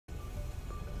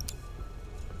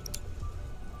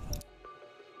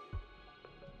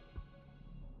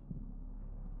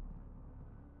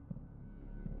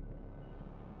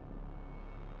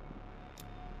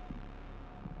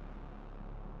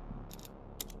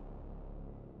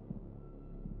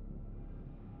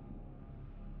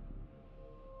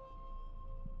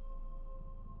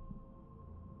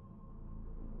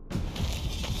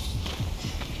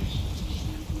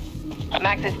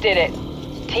Maxis did it.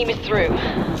 Team is through.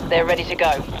 They're ready to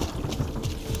go.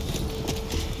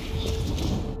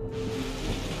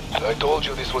 I told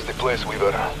you this was the place,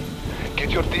 Weaver. Get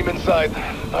your team inside.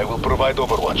 I will provide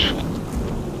overwatch.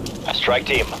 Strike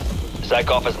team.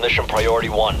 Zykov is mission priority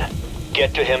 1.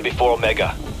 Get to him before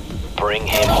Omega. Bring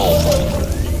him home.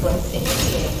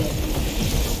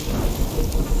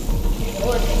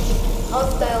 Warning.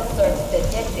 Hostile search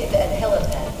detected at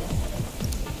helipad.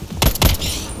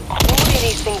 Normally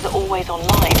these things are always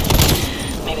online.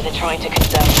 Maybe they're trying to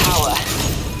conserve power.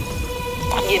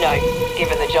 You know,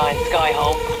 given the giant sky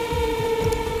hole.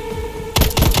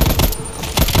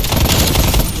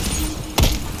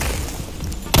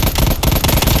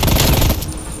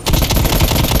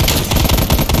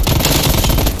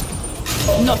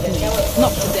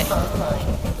 Not today.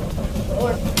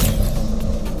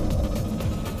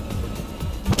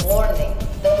 Warning.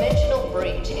 Dimensional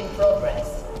breach in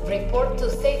progress. Report to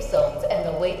safe zones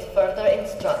and await further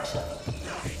instructions.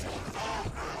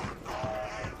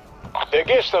 The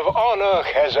guest of honor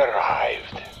has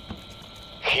arrived.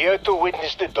 Here to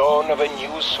witness the dawn of a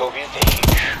new Soviet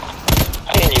age.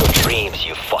 In your dreams,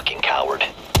 you fucking coward.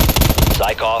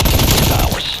 Zykov is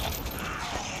ours.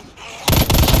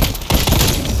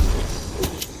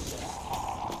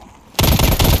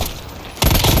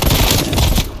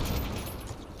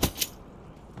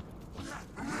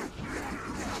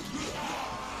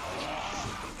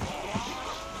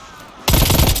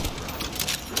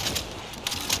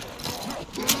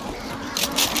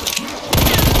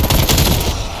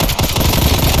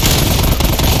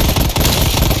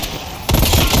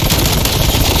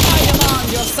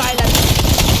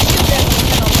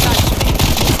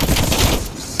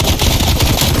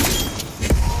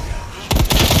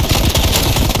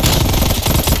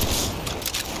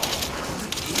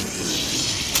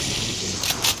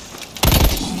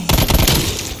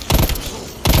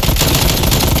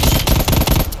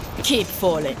 Keep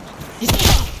falling.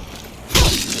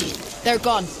 They're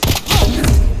gone.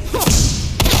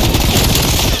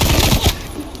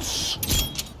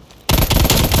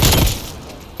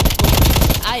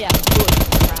 I am good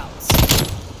with crowds.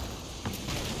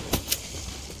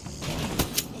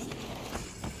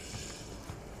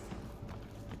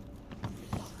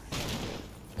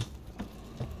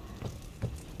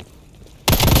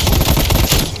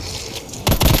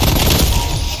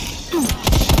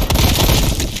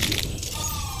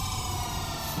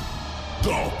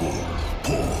 Double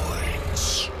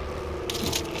points.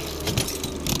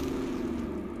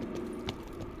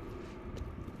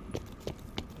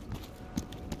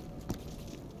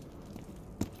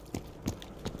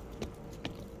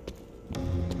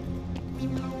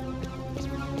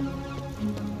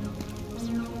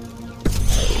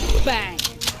 Bang.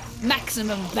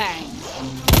 Maximum bang.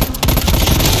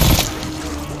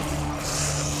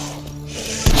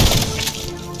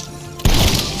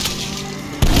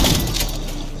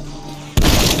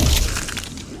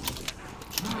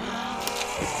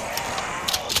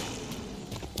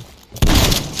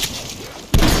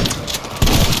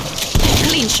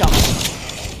 Clean shot.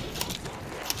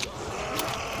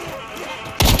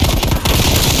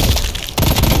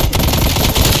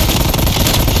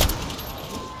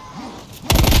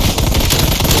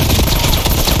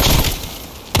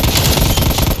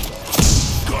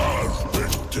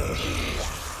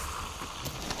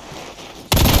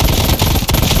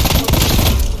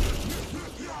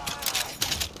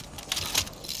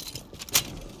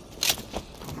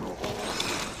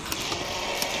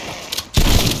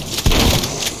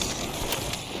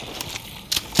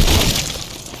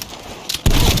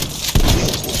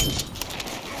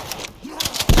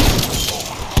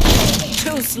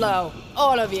 Too slow,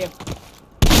 all of you.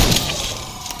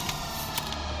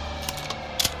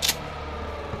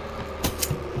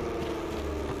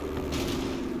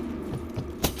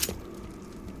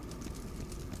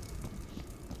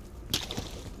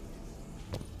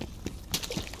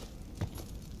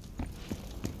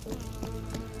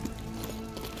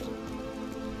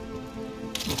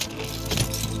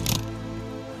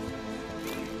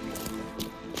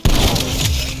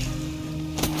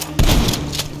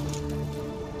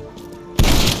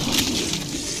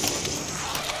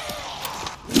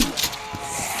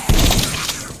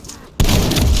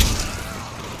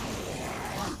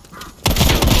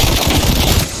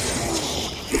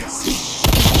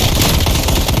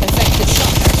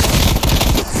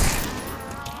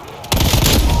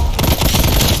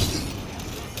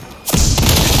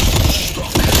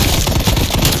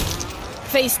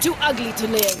 Face too ugly to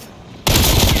live.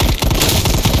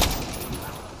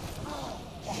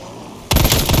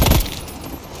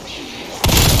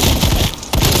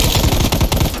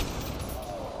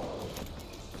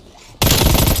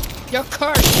 Your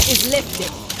curse is lifted.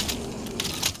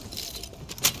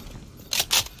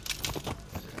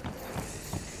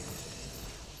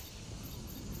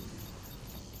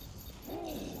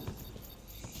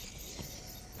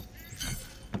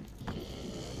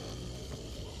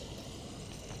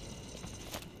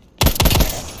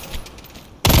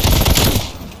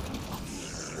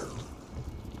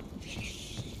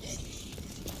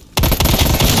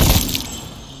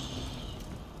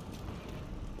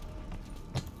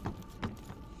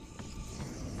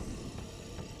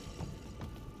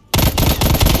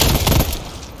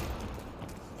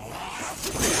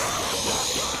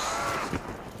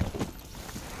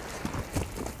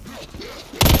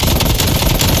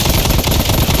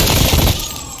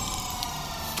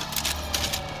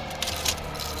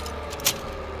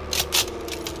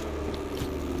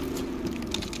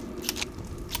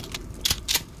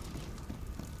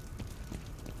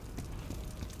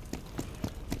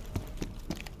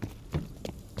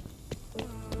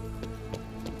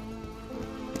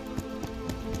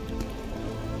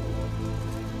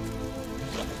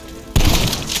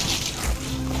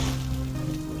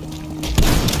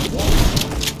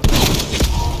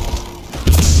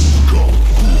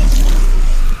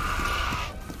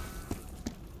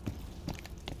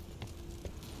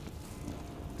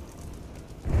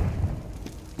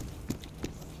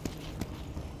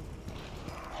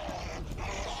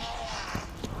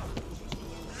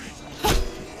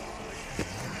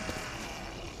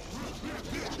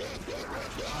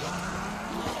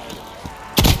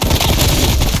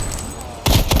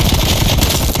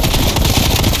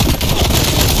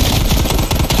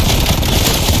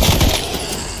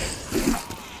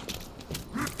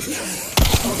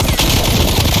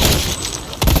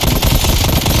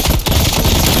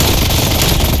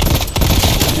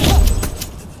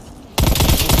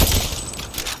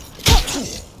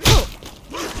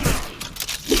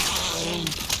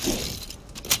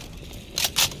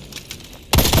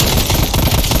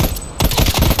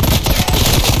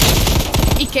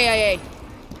 KIA.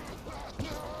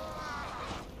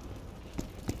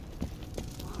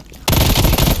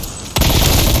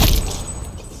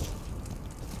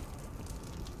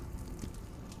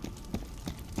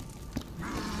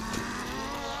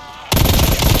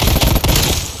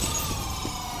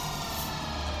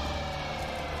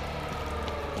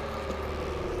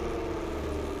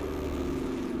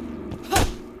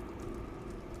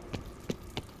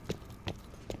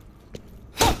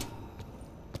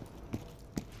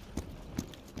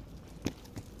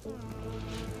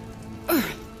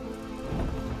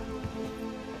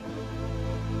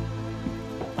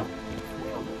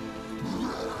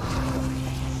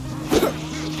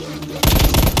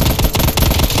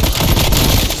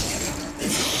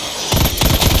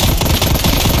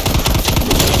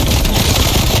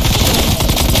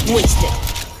 Wasted.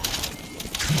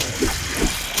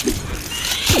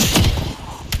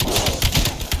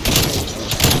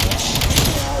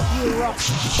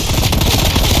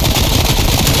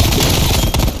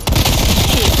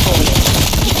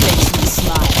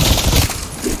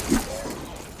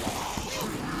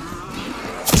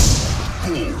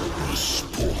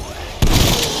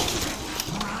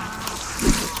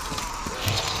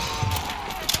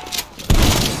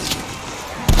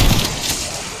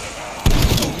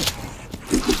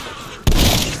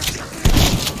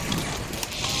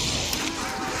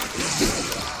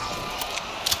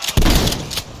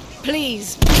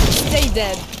 Please, stay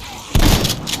dead.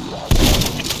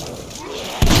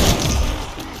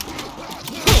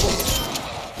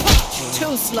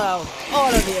 Too slow,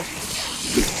 all of you.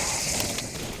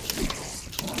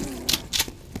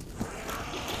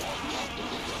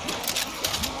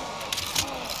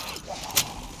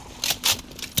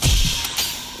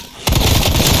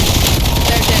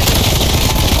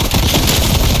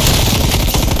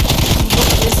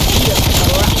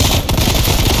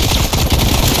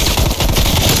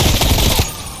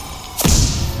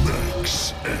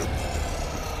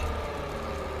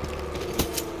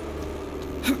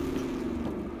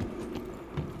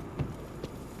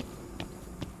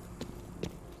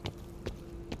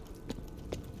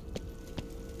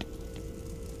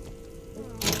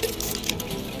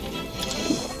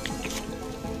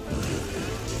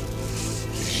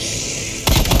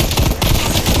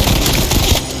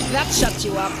 That shuts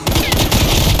you up.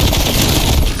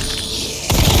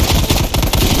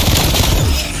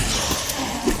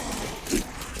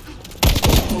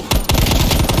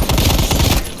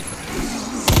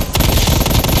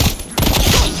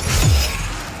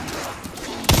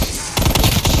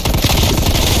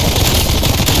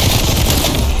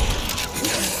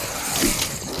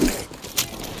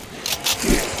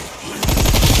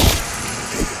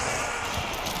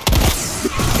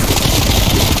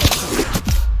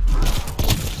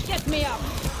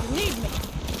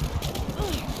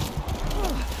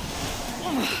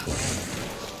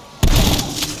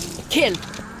 kill.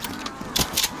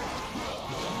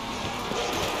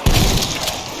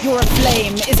 Your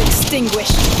flame is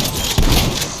extinguished.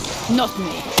 Not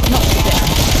me. Not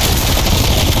them.